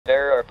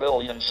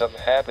billions of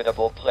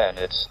habitable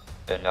planets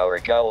in our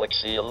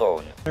galaxy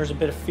alone. There's a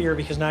bit of fear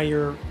because now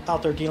you're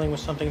out there dealing with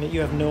something that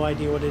you have no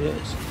idea what it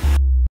is.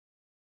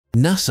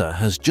 NASA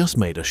has just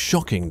made a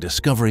shocking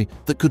discovery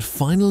that could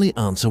finally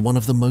answer one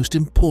of the most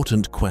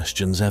important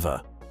questions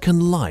ever. Can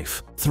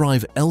life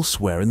thrive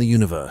elsewhere in the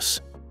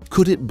universe?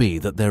 Could it be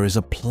that there is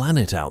a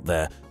planet out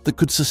there that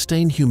could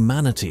sustain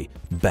humanity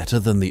better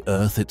than the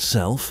Earth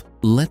itself?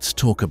 Let's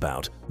talk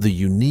about the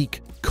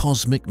unique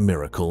cosmic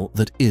miracle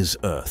that is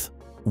Earth.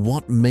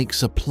 What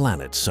makes a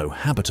planet so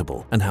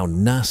habitable, and how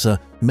NASA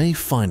may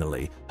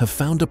finally have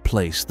found a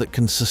place that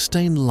can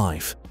sustain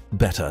life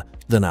better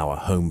than our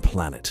home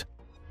planet.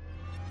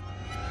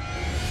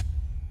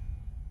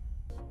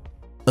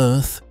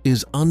 Earth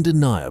is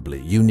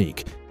undeniably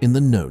unique in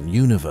the known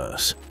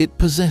universe. It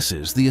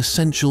possesses the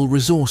essential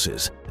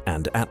resources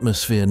and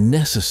atmosphere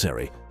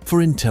necessary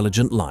for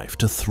intelligent life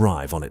to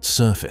thrive on its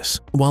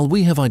surface. While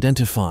we have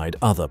identified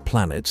other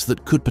planets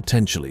that could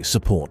potentially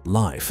support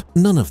life,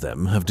 none of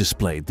them have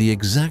displayed the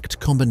exact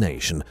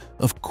combination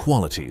of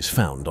qualities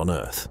found on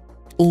Earth.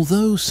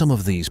 Although some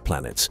of these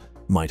planets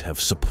might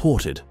have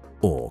supported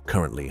or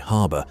currently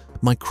harbor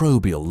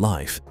microbial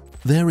life,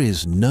 there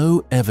is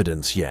no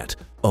evidence yet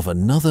of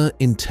another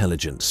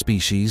intelligent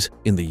species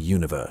in the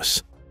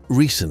universe.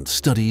 Recent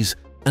studies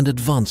and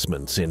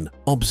advancements in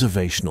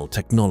observational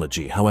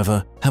technology,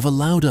 however, have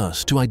allowed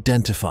us to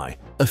identify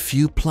a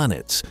few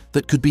planets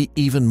that could be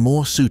even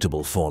more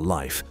suitable for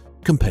life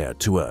compared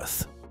to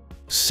Earth.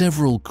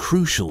 Several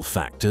crucial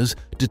factors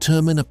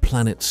determine a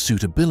planet's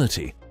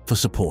suitability for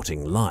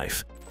supporting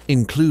life,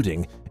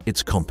 including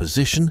its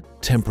composition,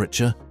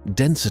 temperature,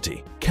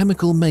 density,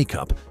 chemical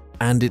makeup,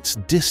 and its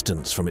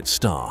distance from its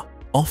star,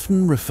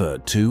 often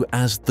referred to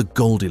as the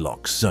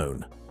Goldilocks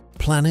zone.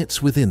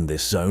 Planets within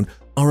this zone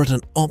are at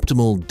an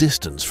optimal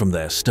distance from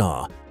their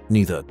star,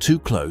 neither too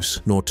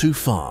close nor too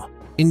far,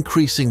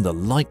 increasing the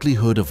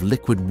likelihood of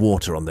liquid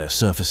water on their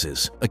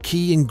surfaces, a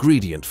key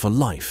ingredient for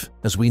life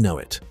as we know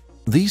it.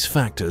 These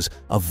factors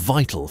are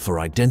vital for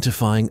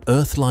identifying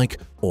Earth-like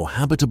or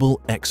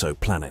habitable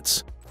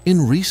exoplanets.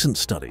 In recent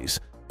studies,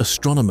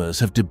 astronomers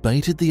have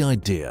debated the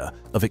idea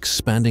of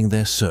expanding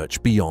their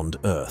search beyond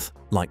Earth,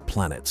 like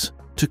planets,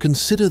 to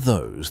consider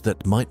those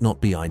that might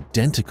not be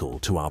identical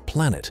to our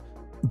planet,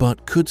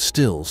 but could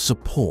still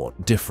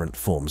support different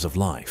forms of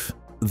life.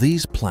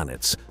 These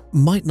planets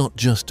might not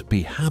just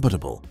be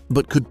habitable,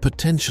 but could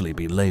potentially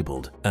be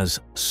labeled as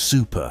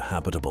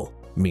super-habitable,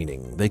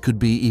 meaning they could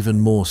be even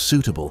more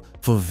suitable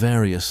for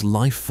various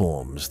life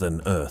forms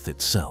than Earth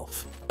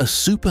itself. A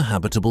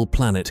super-habitable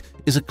planet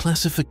is a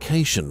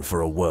classification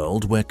for a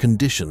world where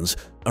conditions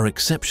are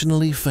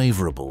exceptionally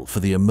favorable for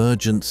the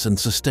emergence and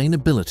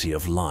sustainability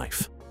of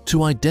life.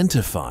 To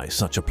identify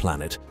such a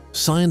planet,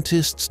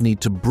 scientists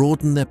need to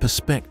broaden their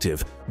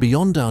perspective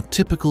beyond our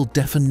typical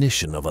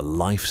definition of a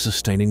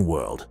life-sustaining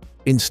world.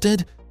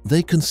 Instead,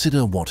 they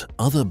consider what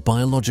other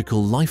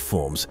biological life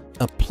forms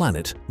a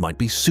planet might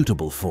be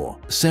suitable for.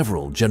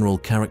 Several general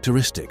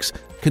characteristics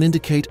can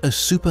indicate a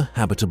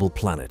super-habitable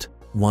planet.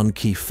 One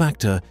key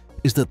factor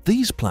is that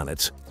these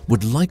planets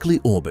would likely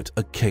orbit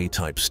a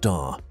K-type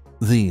star.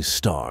 These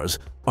stars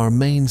are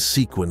main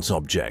sequence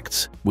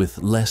objects with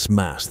less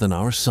mass than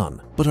our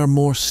Sun, but are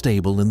more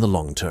stable in the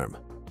long term.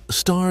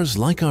 Stars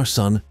like our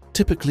Sun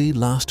typically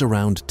last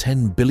around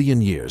 10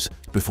 billion years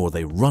before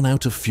they run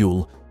out of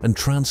fuel and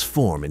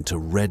transform into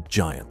red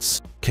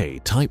giants.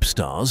 K-type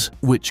stars,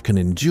 which can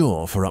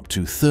endure for up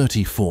to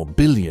 34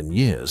 billion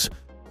years,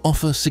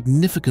 offer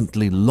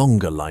significantly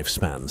longer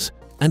lifespans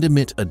and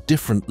emit a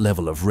different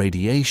level of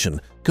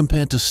radiation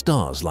compared to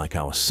stars like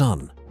our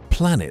Sun.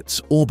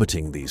 Planets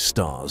orbiting these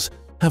stars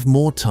have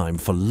more time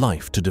for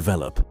life to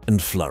develop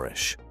and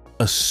flourish.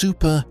 A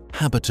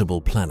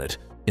super-habitable planet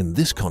in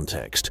this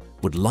context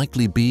would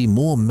likely be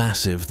more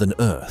massive than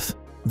Earth.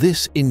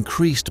 This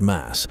increased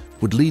mass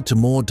would lead to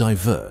more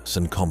diverse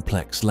and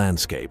complex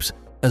landscapes,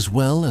 as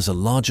well as a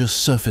larger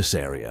surface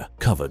area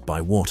covered by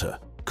water.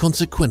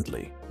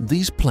 Consequently,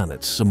 these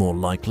planets are more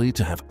likely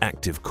to have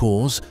active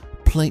cores,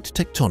 plate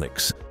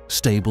tectonics,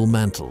 stable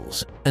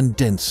mantles, and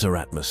denser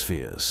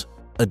atmospheres.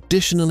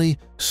 Additionally,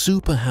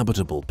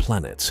 super-habitable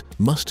planets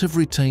must have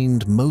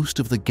retained most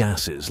of the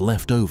gases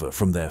left over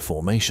from their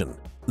formation.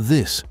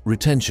 This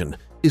retention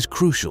is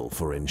crucial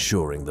for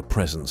ensuring the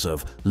presence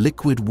of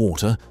liquid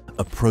water,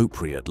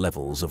 appropriate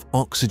levels of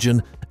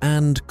oxygen,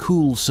 and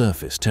cool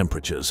surface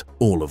temperatures,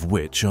 all of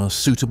which are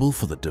suitable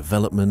for the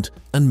development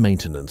and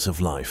maintenance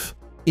of life.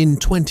 In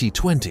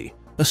 2020,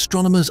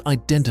 astronomers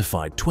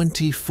identified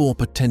 24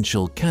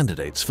 potential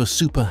candidates for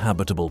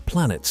super-habitable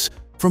planets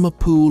from a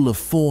pool of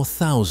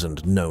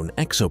 4,000 known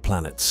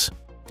exoplanets.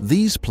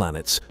 These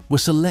planets were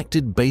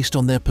selected based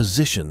on their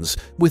positions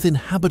within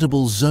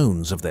habitable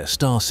zones of their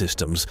star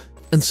systems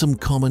and some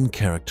common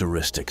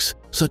characteristics,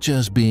 such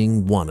as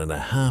being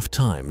 1.5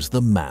 times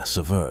the mass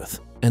of Earth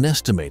and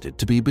estimated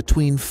to be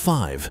between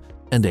 5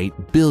 and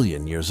 8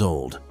 billion years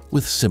old,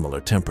 with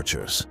similar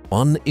temperatures.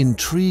 One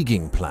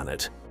intriguing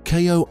planet,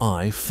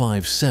 KOI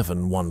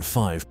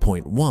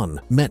 5715.1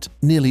 met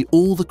nearly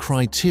all the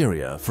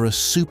criteria for a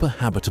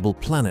super-habitable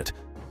planet,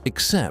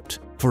 except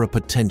for a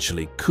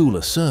potentially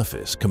cooler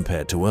surface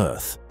compared to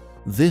Earth.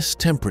 This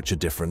temperature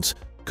difference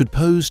could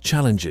pose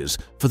challenges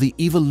for the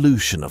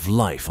evolution of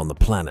life on the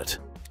planet.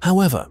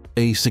 However,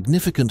 a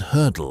significant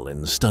hurdle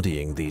in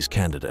studying these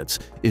candidates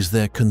is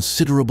their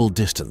considerable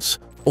distance.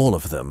 All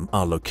of them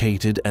are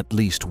located at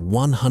least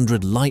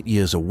 100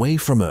 light-years away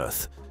from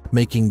Earth,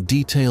 making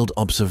detailed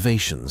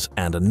observations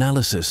and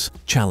analysis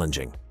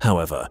challenging.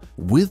 However,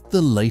 with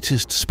the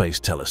latest space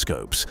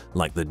telescopes,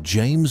 like the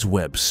James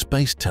Webb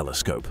Space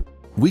Telescope,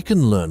 we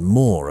can learn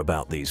more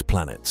about these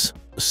planets.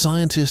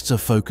 Scientists are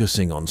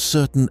focusing on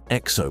certain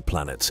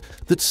exoplanets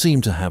that seem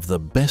to have the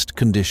best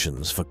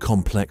conditions for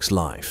complex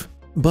life.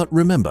 But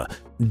remember,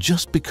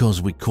 just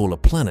because we call a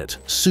planet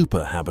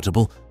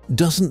super-habitable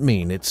doesn't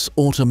mean it's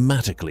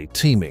automatically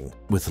teeming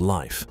with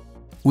life.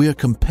 We are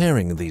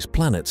comparing these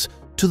planets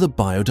to the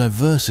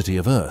biodiversity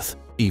of Earth,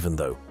 even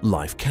though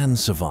life can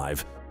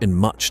survive in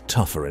much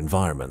tougher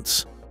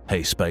environments.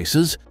 Hey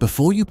Spacers,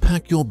 before you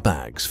pack your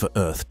bags for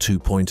Earth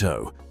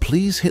 2.0,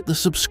 please hit the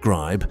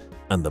subscribe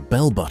and the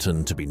bell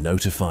button to be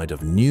notified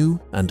of new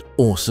and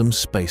awesome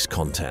space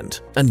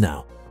content. And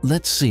now,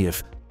 let's see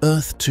if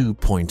Earth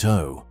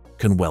 2.0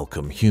 can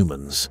welcome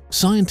humans.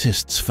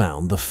 Scientists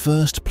found the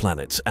first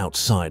planets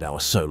outside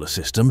our solar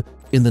system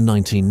in the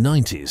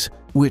 1990s,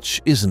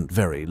 which isn't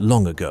very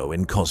long ago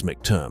in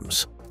cosmic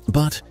terms.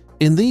 But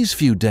in these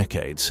few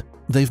decades,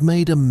 they've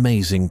made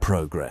amazing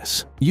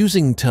progress.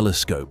 Using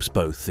telescopes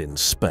both in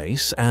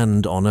space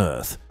and on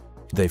Earth,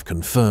 they've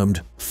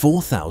confirmed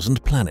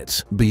 4,000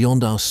 planets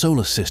beyond our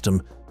solar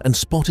system and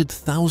spotted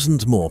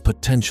thousands more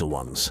potential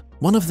ones.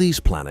 One of these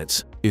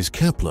planets is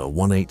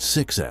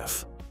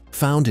Kepler186F.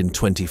 Found in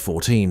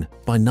 2014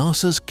 by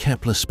NASA's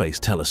Kepler Space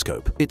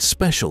Telescope. It's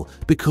special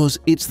because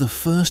it's the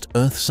first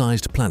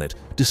Earth-sized planet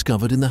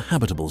discovered in the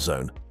habitable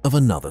zone of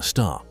another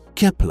star.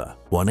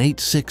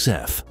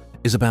 Kepler186F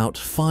is about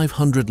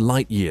 500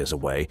 light-years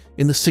away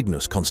in the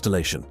Cygnus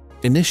constellation.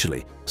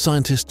 Initially,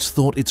 scientists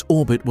thought its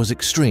orbit was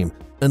extreme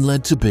and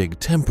led to big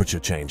temperature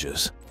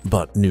changes.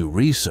 But new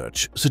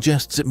research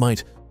suggests it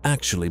might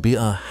actually be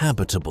a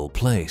habitable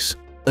place.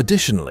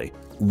 Additionally,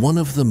 one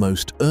of the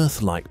most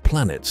Earth-like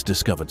planets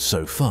discovered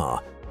so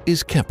far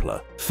is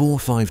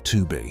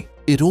Kepler-452b.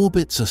 It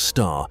orbits a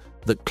star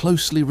that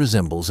closely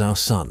resembles our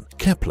Sun.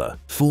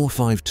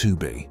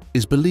 Kepler-452b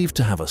is believed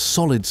to have a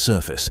solid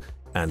surface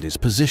and is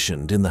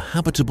positioned in the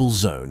habitable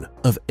zone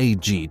of a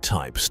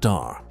G-type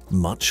star,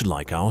 much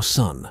like our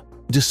Sun.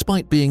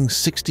 Despite being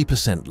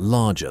 60%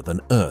 larger than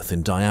Earth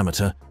in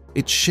diameter,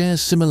 it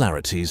shares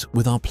similarities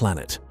with our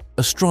planet.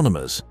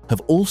 Astronomers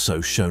have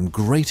also shown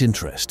great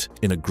interest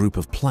in a group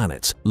of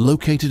planets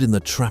located in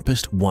the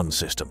TRAPPIST-1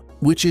 system,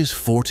 which is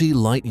 40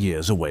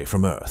 light-years away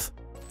from Earth.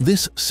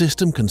 This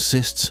system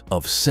consists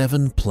of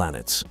 7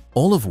 planets,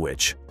 all of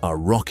which are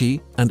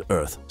rocky and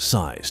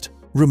Earth-sized.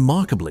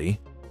 Remarkably,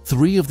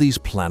 3 of these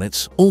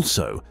planets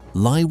also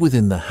lie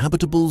within the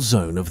habitable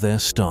zone of their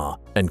star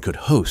and could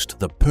host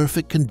the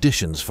perfect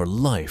conditions for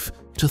life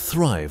to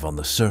thrive on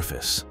the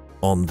surface.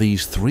 On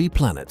these 3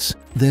 planets,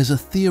 there's a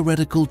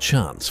theoretical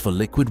chance for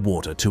liquid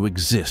water to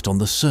exist on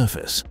the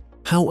surface.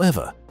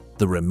 However,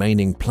 the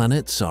remaining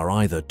planets are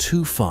either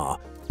too far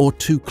or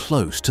too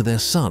close to their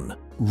Sun,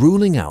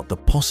 ruling out the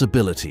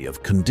possibility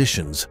of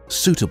conditions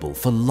suitable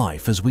for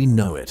life as we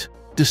know it.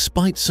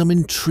 Despite some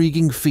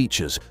intriguing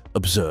features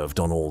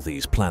observed on all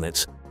these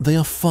planets, they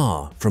are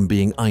far from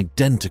being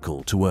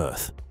identical to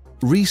Earth.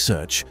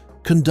 Research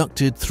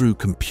conducted through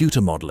computer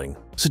modeling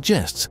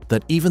suggests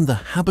that even the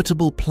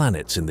habitable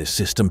planets in this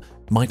system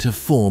might have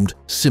formed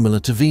similar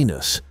to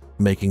Venus,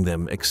 making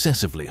them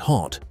excessively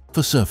hot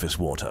for surface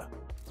water.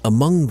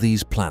 Among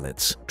these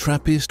planets,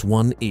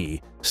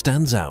 TRAPPIST-1e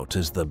stands out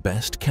as the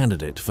best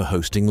candidate for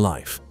hosting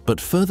life, but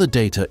further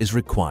data is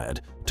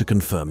required to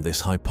confirm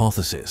this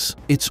hypothesis.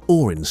 It's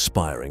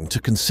awe-inspiring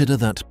to consider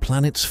that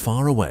planets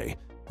far away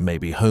may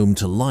be home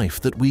to life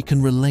that we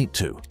can relate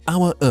to.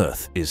 Our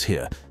Earth is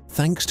here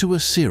thanks to a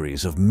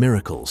series of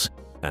miracles,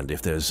 and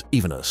if there's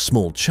even a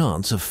small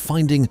chance of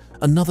finding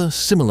another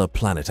similar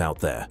planet out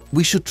there,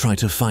 we should try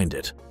to find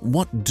it.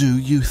 What do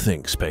you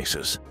think,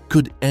 Spacers?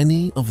 Could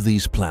any of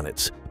these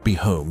planets be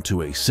home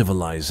to a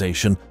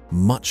civilization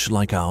much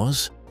like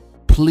ours?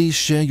 Please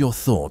share your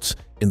thoughts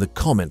in the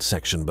comment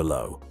section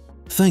below.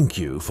 Thank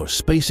you for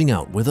spacing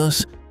out with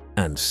us,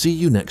 and see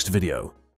you next video.